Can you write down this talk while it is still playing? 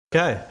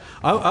Okay,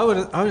 I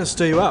would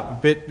stir you up a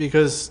bit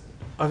because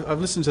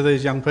I've listened to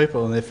these young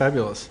people and they're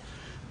fabulous,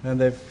 and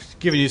they've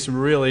given you some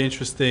really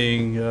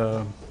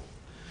interesting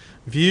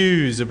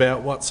views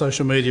about what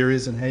social media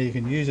is and how you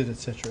can use it,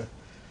 etc.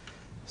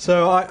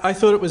 So I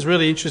thought it was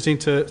really interesting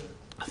to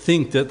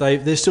think that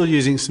they're still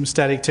using some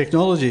static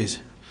technologies.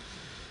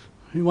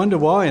 You wonder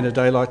why in a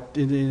day like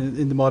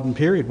in the modern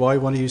period, why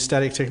you want to use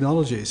static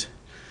technologies.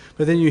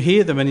 But then you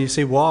hear them and you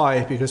see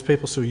why, because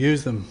people still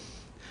use them.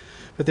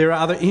 But there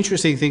are other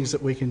interesting things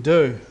that we can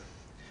do.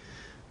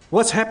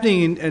 What's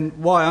happening and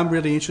why I'm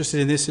really interested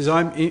in this is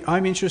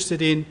I'm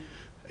interested in,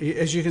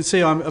 as you can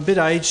see, I'm a bit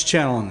age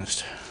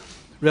challenged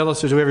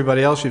relative to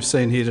everybody else you've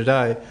seen here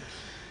today.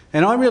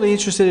 And I'm really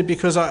interested in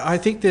because I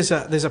think there's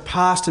a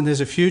past and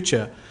there's a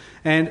future,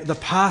 and the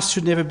past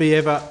should never be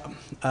ever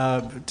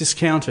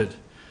discounted.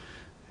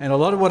 And a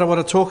lot of what I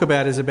want to talk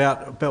about is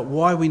about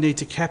why we need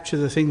to capture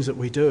the things that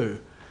we do.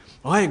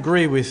 I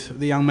agree with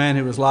the young man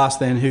who was last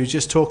then, who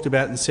just talked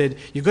about and said,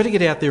 you've got to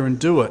get out there and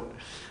do it.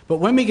 But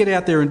when we get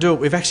out there and do it,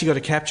 we've actually got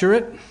to capture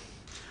it,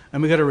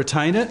 and we've got to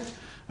retain it,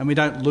 and we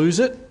don't lose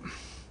it.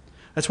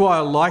 That's why I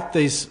like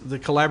the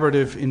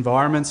collaborative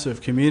environments of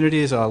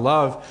communities. I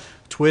love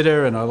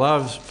Twitter and I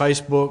love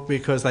Facebook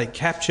because they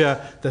capture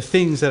the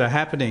things that are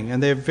happening,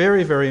 and they're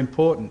very, very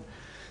important.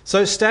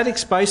 So static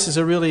spaces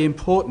are really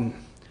important.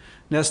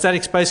 Now,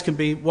 static space can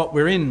be what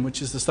we're in,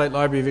 which is the State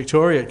Library of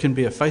Victoria. It can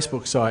be a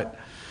Facebook site.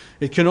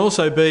 It can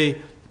also be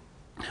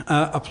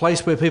a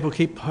place where people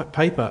keep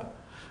paper,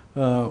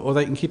 or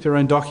they can keep their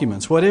own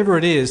documents. Whatever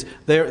it is,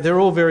 they're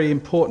all very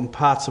important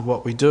parts of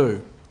what we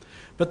do.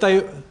 But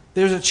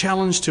there's a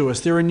challenge to us.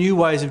 There are new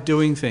ways of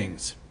doing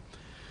things.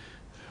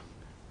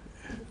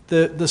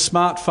 The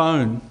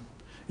smartphone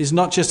is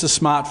not just a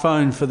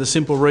smartphone for the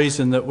simple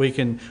reason that we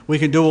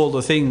can do all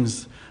the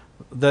things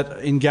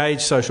that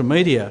engage social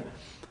media.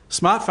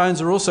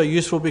 Smartphones are also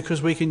useful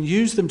because we can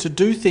use them to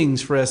do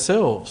things for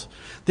ourselves.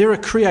 They're a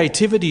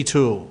creativity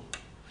tool.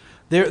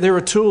 They're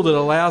a tool that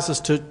allows us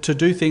to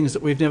do things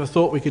that we've never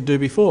thought we could do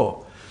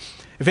before.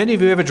 If any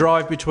of you ever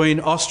drive between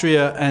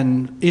Austria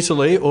and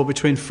Italy, or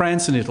between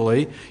France and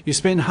Italy, you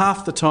spend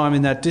half the time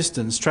in that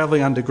distance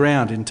travelling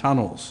underground in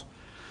tunnels.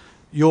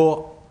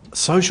 Your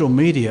social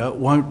media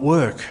won't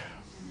work.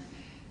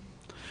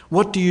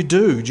 What do you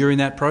do during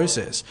that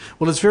process?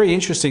 Well, it's very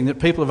interesting that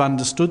people have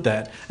understood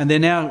that, and they're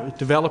now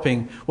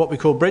developing what we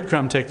call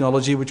breadcrumb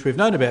technology, which we've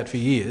known about for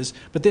years,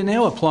 but they're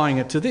now applying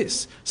it to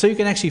this. So you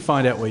can actually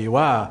find out where you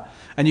are,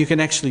 and you can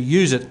actually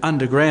use it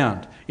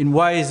underground in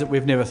ways that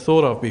we've never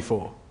thought of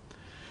before.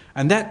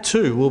 And that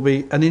too will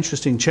be an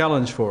interesting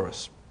challenge for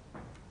us.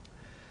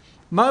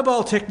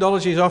 Mobile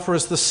technologies offer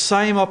us the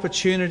same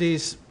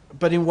opportunities,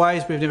 but in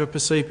ways we've never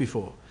perceived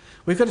before.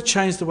 We've got to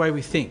change the way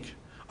we think.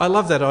 I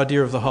love that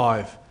idea of the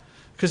hive,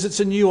 because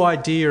it's a new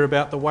idea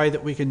about the way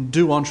that we can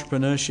do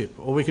entrepreneurship,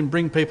 or we can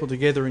bring people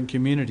together in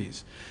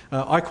communities.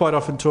 I quite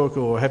often talk,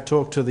 or have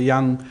talked to the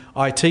young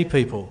IT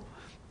people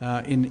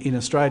in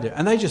Australia,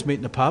 and they just meet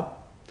in a pub,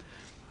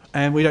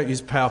 and we don't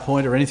use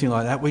PowerPoint or anything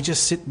like that. We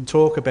just sit and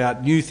talk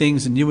about new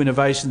things and new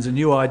innovations and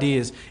new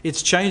ideas.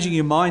 It's changing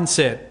your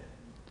mindset.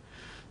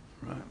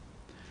 Right.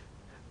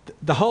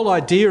 The whole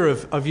idea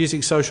of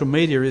using social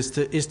media is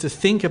to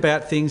think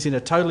about things in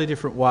a totally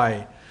different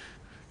way.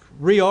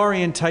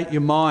 Reorientate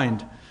your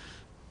mind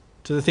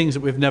to the things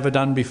that we've never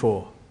done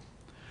before.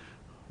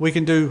 We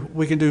can do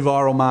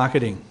viral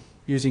marketing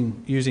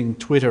using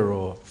Twitter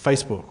or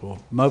Facebook or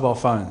mobile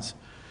phones.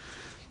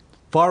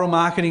 Viral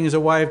marketing is a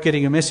way of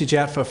getting a message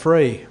out for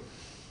free.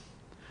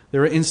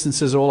 There are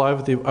instances all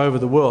over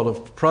the world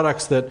of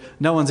products that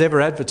no one's ever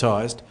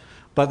advertised,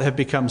 but have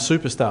become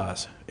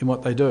superstars in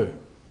what they do.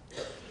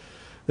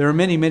 There are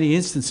many, many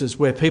instances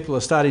where people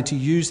are starting to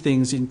use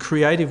things in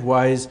creative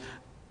ways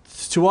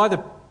to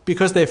either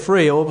because they're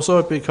free, or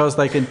also because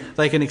they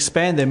can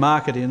expand their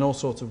market in all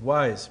sorts of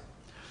ways.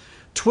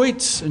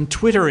 Tweets and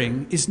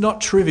twittering is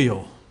not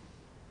trivial.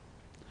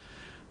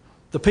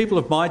 The people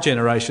of my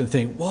generation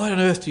think, why on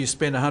earth do you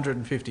spend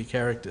 150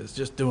 characters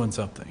just doing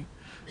something?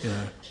 You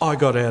know, I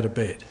got out of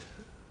bed.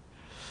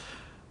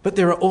 But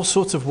there are all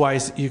sorts of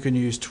ways that you can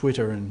use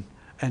Twitter and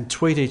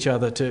tweet each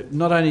other to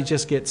not only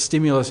just get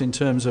stimulus in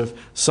terms of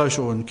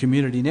social and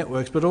community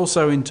networks, but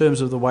also in terms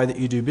of the way that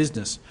you do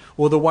business,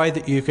 or the way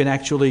that you can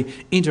actually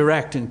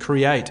interact and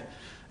create,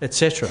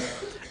 etc.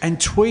 And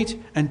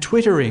tweet and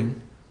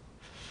twittering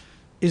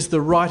is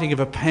the writing of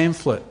a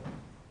pamphlet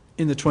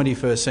in the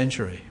 21st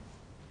century.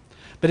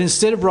 But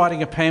instead of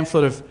writing a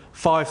pamphlet of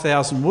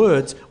 5,000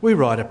 words, we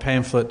write a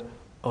pamphlet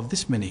of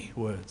this many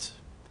words.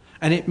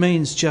 And it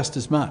means just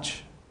as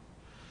much.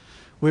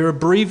 We're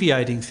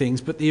abbreviating things,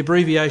 but the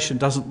abbreviation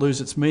doesn't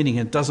lose its meaning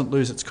and doesn't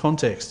lose its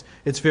context.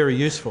 It's very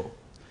useful.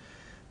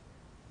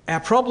 Our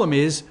problem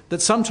is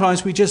that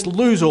sometimes we just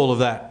lose all of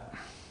that.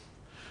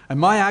 And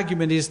my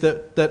argument is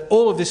that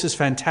all of this is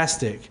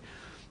fantastic,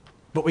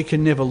 but we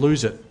can never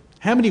lose it.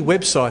 How many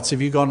websites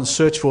have you gone and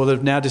searched for that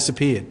have now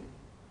disappeared?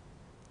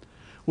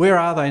 Where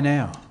are they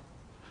now?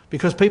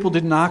 Because people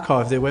didn't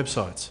archive their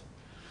websites.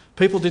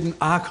 People didn't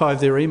archive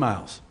their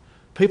emails.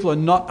 People are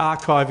not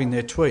archiving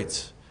their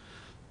tweets.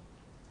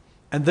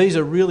 And these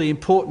are really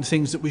important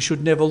things that we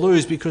should never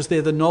lose, because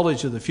they're the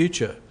knowledge of the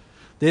future.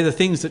 They're the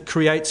things that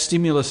create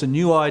stimulus and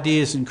new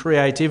ideas and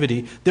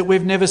creativity that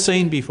we've never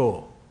seen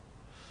before.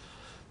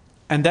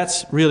 And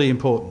that's really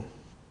important.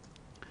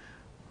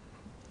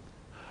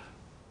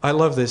 I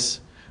love this,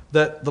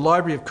 that the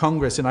Library of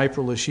Congress in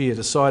April this year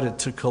decided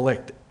to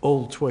collect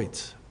all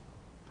tweets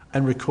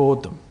and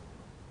record them.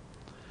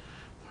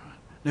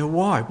 Now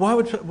why? Why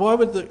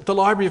would the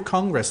Library of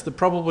Congress,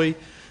 probably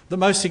the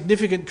most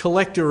significant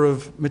collector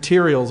of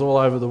materials all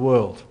over the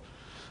world,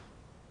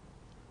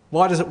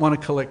 why does it want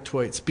to collect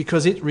tweets?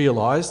 Because it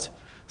realised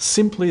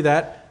simply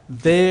that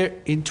there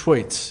in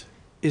tweets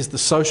is the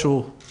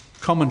social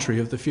commentary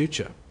of the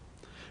future.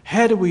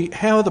 How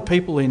are the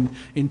people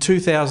in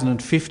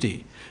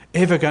 2050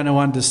 ever going to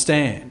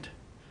understand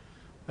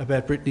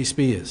about Britney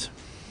Spears?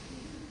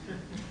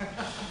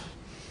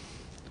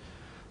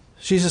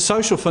 She's a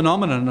social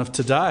phenomenon of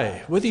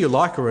today. Whether you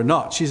like her or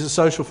not, she's a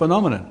social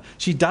phenomenon.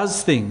 She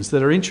does things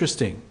that are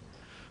interesting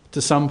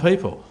to some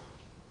people.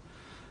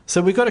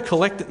 So we've got to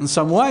collect it in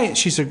some way.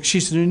 She's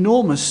an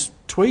enormous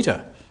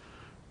tweeter.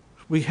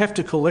 We have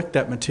to collect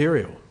that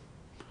material.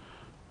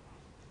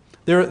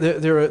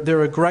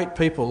 There are great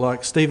people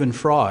like Stephen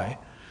Fry,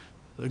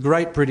 a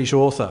great British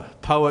author,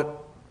 poet,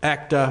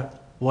 actor,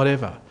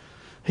 whatever.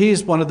 He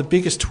is one of the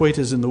biggest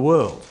tweeters in the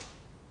world.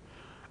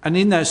 And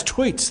in those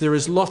tweets there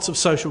is lots of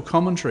social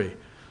commentary.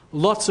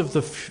 Lots of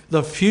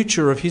the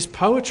future of his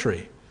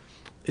poetry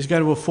is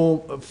going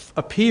to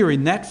appear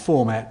in that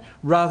format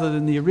rather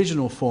than the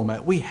original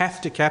format. We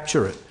have to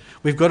capture it.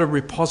 We've got to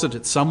reposit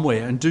it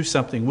somewhere and do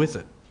something with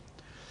it.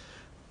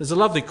 There's a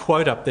lovely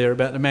quote up there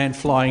about a man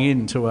flying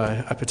into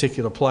a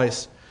particular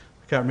place.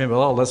 I can't remember.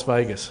 Oh, Las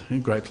Vegas, a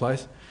great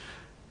place.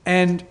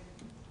 And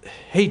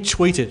he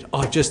tweeted,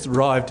 "I've just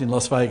arrived in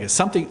Las Vegas."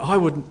 Something I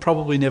would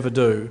probably never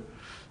do.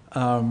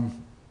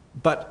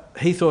 But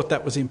he thought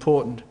that was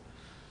important.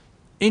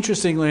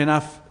 Interestingly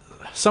enough,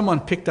 someone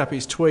picked up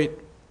his tweet,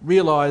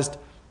 realised,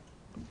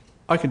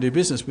 I can do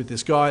business with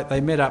this guy.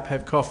 They met up,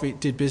 had coffee,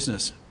 did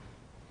business.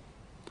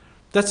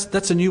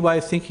 That's a new way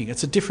of thinking.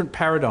 It's a different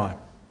paradigm.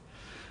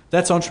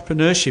 That's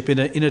entrepreneurship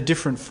in a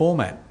different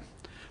format.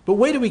 But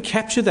where do we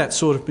capture that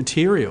sort of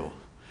material?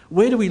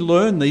 Where do we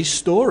learn these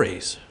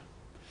stories?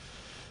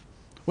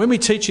 When we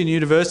teach in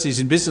universities,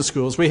 in business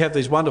schools, we have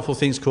these wonderful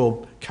things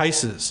called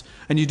cases,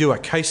 and you do a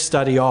case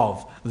study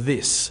of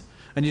this,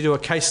 and you do a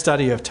case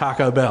study of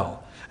Taco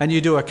Bell, and you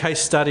do a case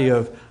study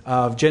of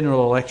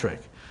General Electric,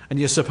 and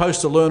you're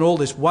supposed to learn all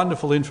this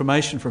wonderful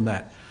information from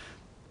that.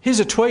 Here's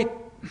a tweet.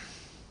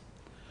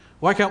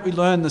 Why can't we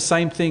learn the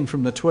same thing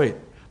from the tweet?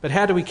 But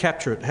how do we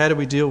capture it? How do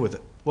we deal with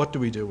it? What do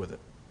we do with it?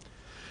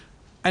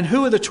 And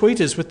who are the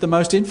tweeters with the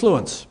most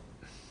influence?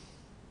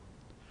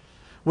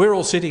 We're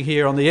all sitting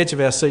here on the edge of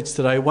our seats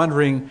today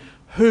wondering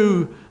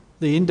who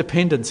the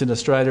independents in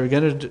Australia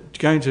are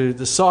going to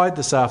decide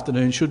this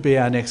afternoon should be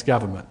our next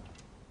government.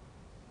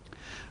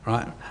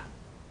 Right?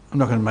 I'm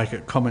not going to make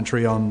a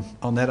commentary on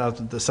that other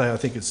than to say I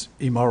think it's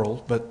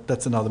immoral, but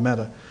that's another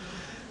matter.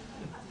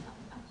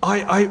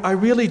 I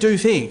really do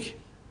think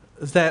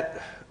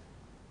that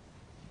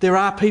there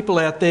are people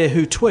out there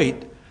who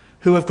tweet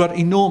who have got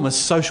enormous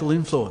social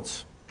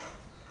influence.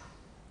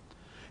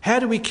 How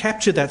do we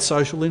capture that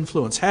social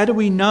influence? How do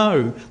we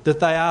know that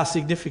they are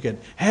significant?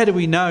 How do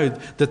we know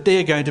that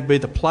they're going to be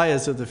the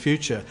players of the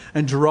future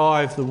and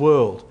drive the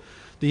world?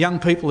 The young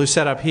people who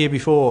sat up here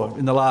before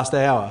in the last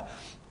hour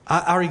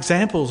are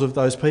examples of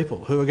those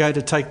people who are going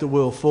to take the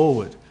world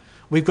forward.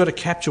 We've got to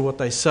capture what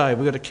they say.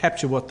 We've got to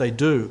capture what they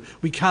do.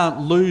 We can't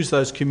lose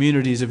those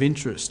communities of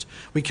interest.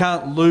 We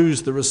can't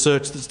lose the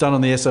research that's done on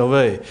the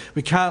SLV.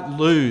 We can't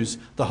lose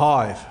the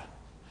hive.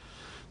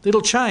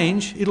 It'll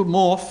change, it'll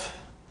morph,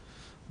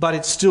 but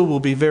it still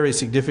will be very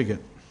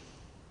significant.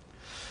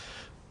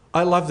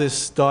 I love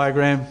this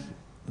diagram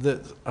that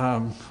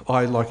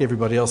I, like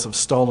everybody else, have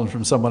stolen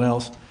from someone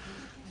else.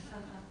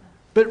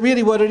 But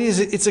really what it is,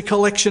 it's a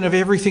collection of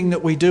everything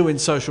that we do in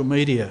social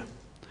media.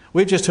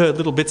 We've just heard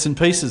little bits and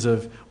pieces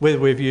of whether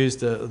we've used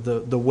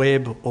the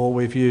web or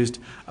we've used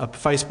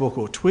Facebook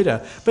or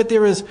Twitter. But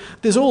there's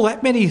all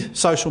that many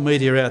social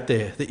media out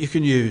there that you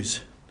can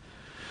use.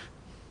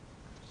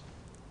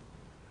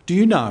 Do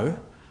you know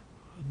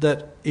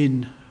that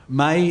in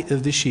May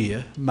of this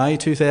year, May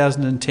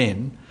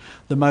 2010,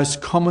 the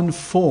most common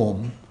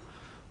form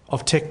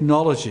of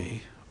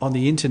technology on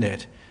the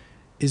internet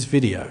is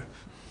video,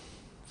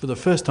 for the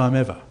first time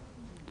ever.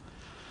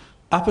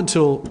 Up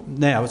until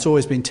now, it's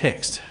always been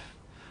text,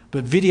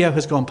 but video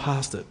has gone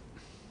past it.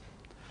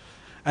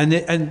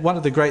 And one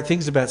of the great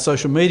things about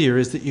social media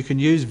is that you can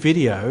use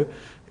video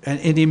and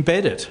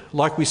embed it,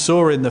 like we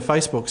saw in the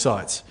Facebook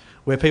sites,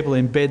 where people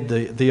embed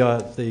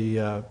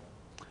the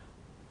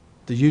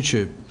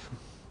YouTube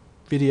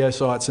video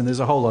sites, and there's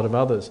a whole lot of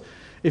others.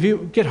 If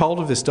you get hold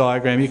of this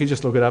diagram, you can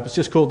just look it up. It's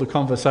just called The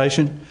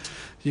Conversation.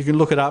 You can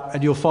look it up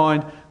and you'll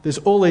find there's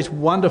all these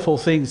wonderful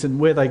things and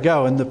where they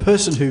go. And the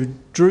person who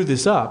drew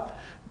this up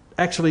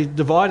actually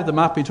divided them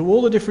up into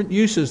all the different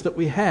uses that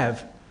we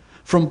have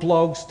from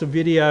blogs to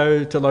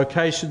video to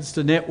locations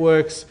to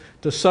networks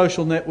to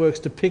social networks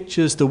to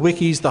pictures to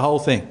wikis, the whole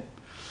thing.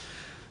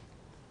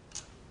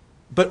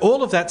 But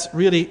all of that's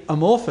really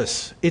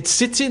amorphous. It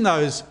sits in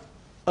those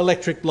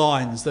electric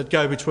lines that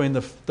go between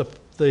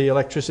the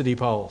electricity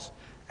poles.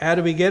 How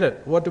do we get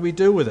it? What do we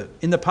do with it?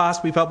 In the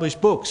past we published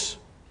books,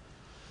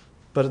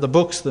 but the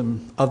books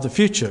of the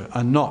future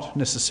are not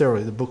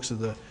necessarily the books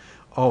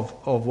of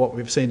what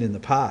we've seen in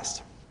the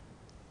past.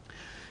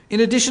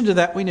 In addition to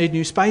that, we need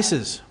new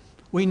spaces.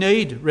 We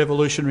need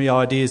revolutionary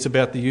ideas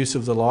about the use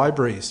of the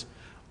libraries,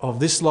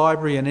 of this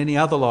library and any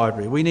other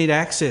library. We need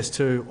access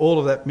to all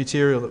of that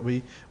material that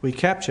we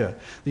capture.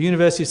 The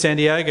University of San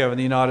Diego in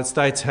the United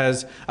States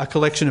has a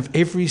collection of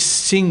every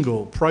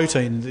single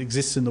protein that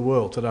exists in the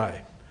world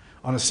today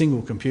on a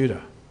single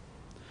computer.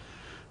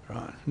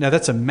 Right. Now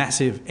that's a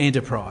massive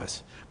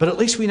enterprise, but at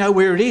least we know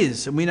where it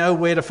is and we know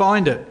where to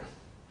find it.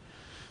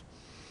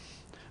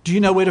 Do you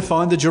know where to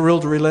find the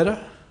Jerilderie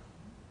letter?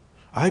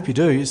 I hope you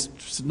do.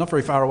 It's not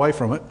very far away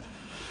from it.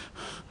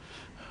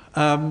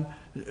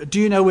 Do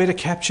you know where to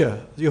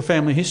capture your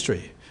family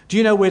history? Do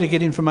you know where to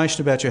get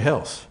information about your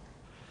health?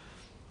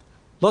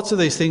 Lots of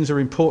these things are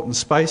important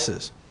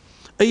spaces.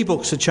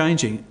 E-books are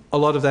changing a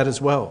lot of that as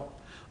well.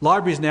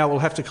 Libraries now will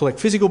have to collect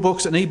physical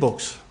books and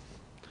e-books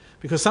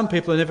because some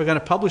people are never going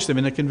to publish them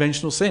in a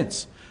conventional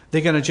sense.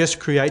 They're going to just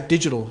create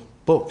digital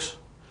books.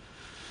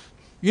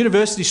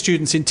 University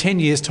students in 10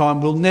 years' time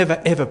will never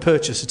ever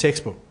purchase a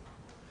textbook.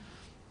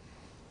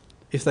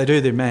 If they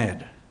do, they're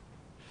mad.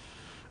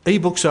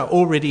 E-books are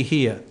already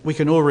here. We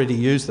can already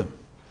use them.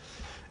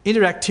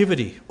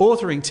 Interactivity,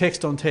 authoring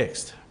text on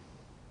text.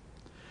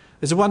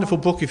 There's a wonderful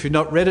book, if you've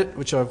not read it,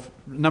 which a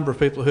number of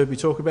people heard me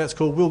talk about. It's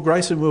called Will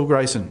Grayson, Will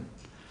Grayson.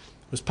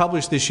 It was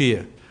published this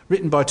year,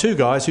 written by two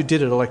guys who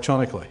did it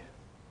electronically.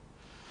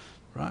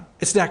 Right?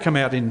 It's now come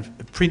out in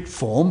print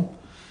form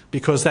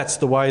because that's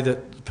the way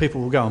that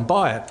people will go and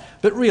buy it.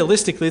 But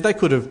realistically, they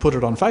could have put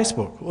it on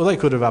Facebook or they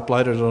could have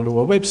uploaded it onto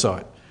a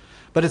website.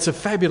 But it's a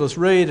fabulous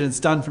read and it's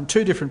done from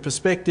two different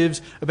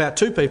perspectives about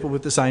two people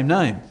with the same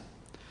name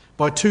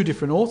by two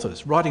different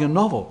authors writing a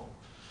novel.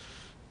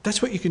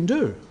 That's what you can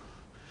do.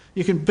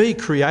 You can be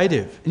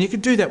creative and you can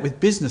do that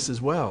with business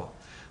as well.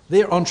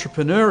 They're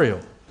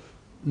entrepreneurial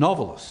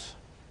novelists.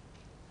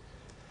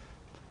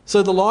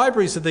 So the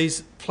libraries are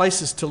these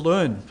places to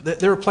learn.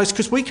 They're a place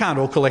because we can't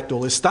all collect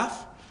all this stuff.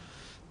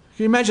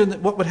 Can you imagine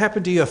what would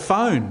happen to your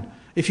phone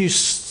if you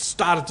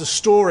started to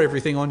store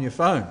everything on your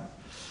phone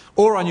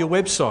or on your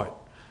website?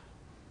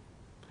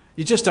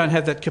 You just don't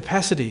have that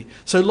capacity.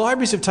 So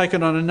libraries have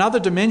taken on another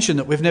dimension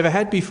that we've never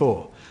had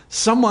before.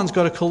 Someone's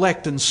got to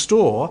collect and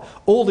store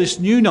all this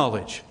new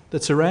knowledge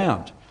that's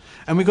around.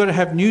 And we've got to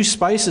have new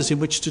spaces in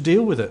which to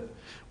deal with it.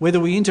 Whether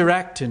we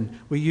interact and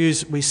we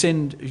use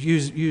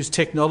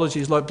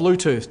technologies like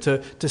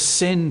Bluetooth to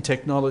send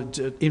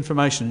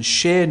information and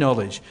share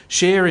knowledge,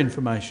 share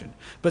information.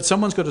 But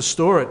someone's got to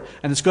store it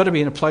and it's got to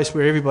be in a place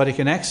where everybody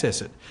can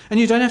access it. And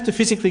you don't have to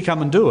physically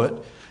come and do it.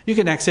 You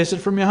can access it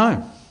from your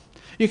home.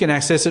 You can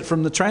access it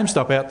from the tram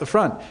stop out the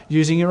front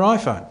using your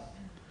iPhone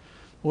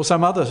or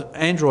some other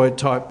Android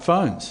type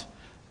phones.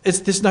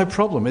 There's no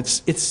problem.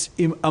 It's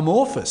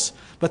amorphous,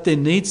 but there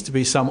needs to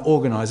be some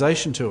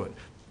organisation to it.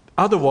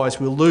 Otherwise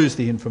we'll lose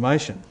the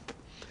information.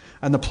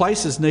 And the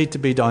places need to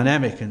be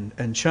dynamic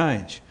and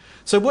change.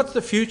 So what's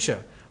the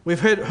future? We've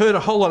heard a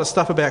whole lot of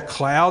stuff about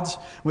clouds,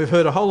 we've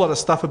heard a whole lot of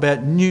stuff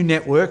about new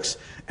networks,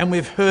 and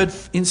we've heard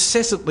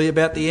incessantly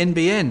about the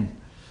NBN.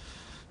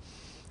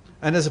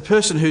 And as a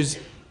person who's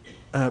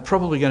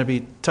probably going to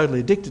be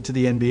totally addicted to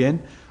the NBN,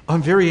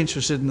 I'm very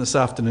interested in this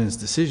afternoon's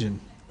decision.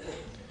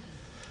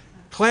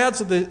 Clouds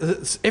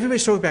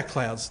everybody's talking about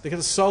clouds. They're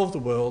going to solve the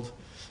world.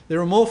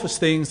 They're amorphous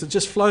things that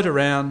just float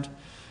around.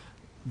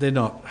 They're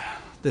not.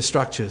 They're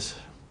structures.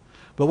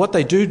 But what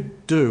they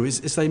do is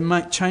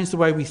they change the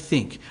way we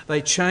think.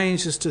 They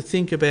change us to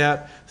think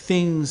about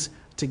things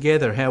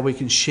together, how we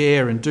can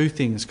share and do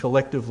things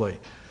collectively.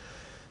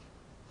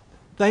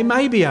 They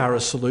maybe are a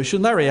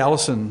solution. Larry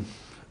Ellison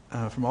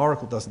from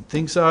Oracle doesn't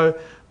think so,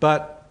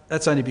 but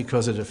that's only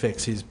because it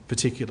affects his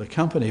particular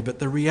company. But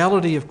the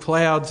reality of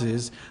clouds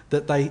is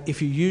that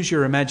if you use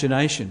your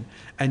imagination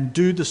and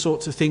do the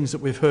sorts of things that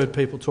we've heard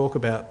people talk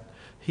about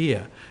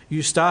here,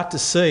 you start to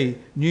see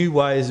new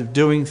ways of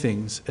doing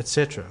things,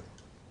 etc.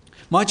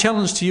 My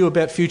challenge to you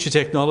about future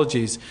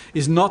technologies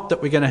is not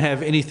that we're going to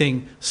have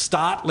anything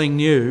startling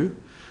new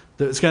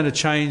that's going to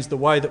change the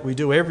way that we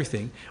do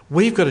everything.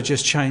 We've got to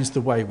just change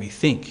the way we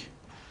think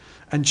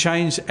and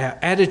change our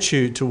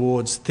attitude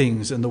towards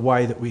things and the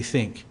way that we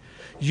think.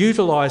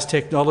 Utilise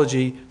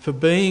technology for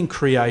being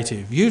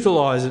creative,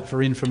 utilise it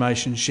for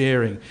information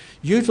sharing,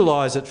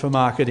 utilise it for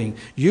marketing,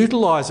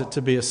 utilise it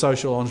to be a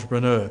social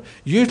entrepreneur,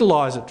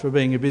 utilise it for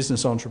being a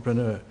business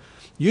entrepreneur,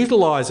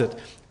 utilise it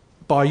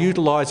by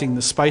utilising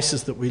the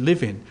spaces that we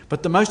live in.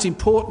 But the most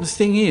important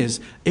thing is,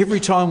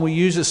 every time we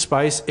use a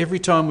space, every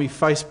time we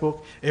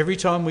Facebook, every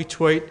time we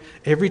tweet,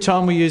 every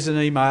time we use an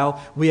email,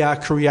 we are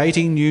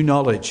creating new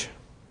knowledge.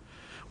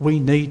 We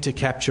need to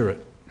capture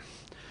it.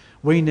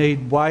 We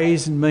need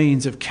ways and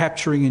means of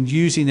capturing and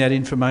using that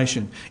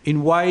information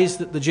in ways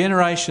that the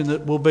generation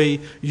that will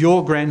be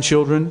your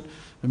grandchildren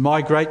and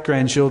my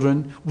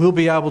great-grandchildren will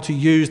be able to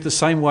use the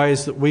same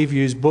ways that we've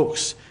used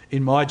books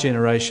in my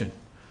generation.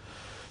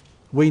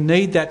 We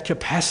need that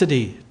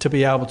capacity to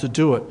be able to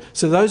do it.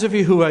 So those of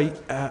you who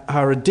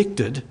are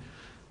addicted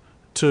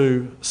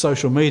to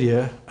social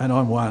media, and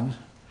I'm one,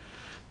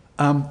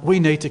 we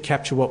need to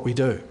capture what we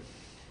do.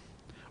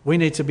 We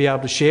need to be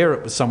able to share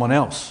it with someone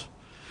else.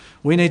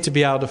 We need to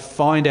be able to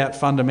find out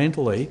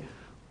fundamentally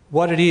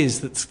what it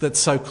is that's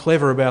so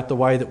clever about the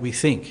way that we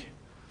think.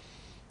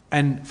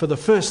 And for the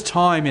first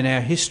time in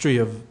our history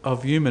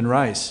of human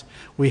race,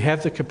 we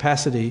have the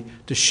capacity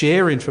to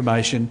share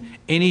information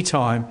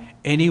anytime,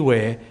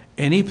 anywhere,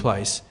 any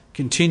place,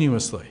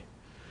 continuously.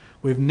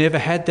 We've never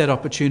had that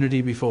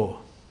opportunity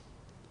before.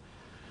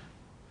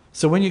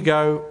 So when you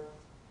go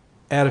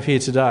out of here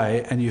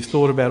today and you've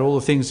thought about all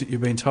the things that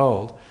you've been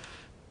told,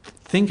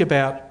 think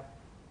about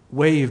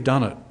where you've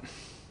done it.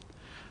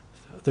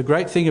 The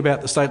great thing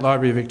about the State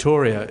Library of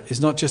Victoria is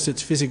not just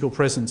its physical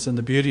presence and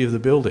the beauty of the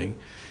building,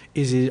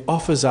 is it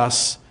offers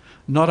us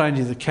not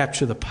only to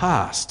capture the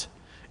past,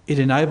 it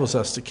enables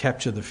us to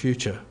capture the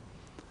future.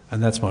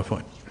 And that's my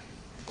point.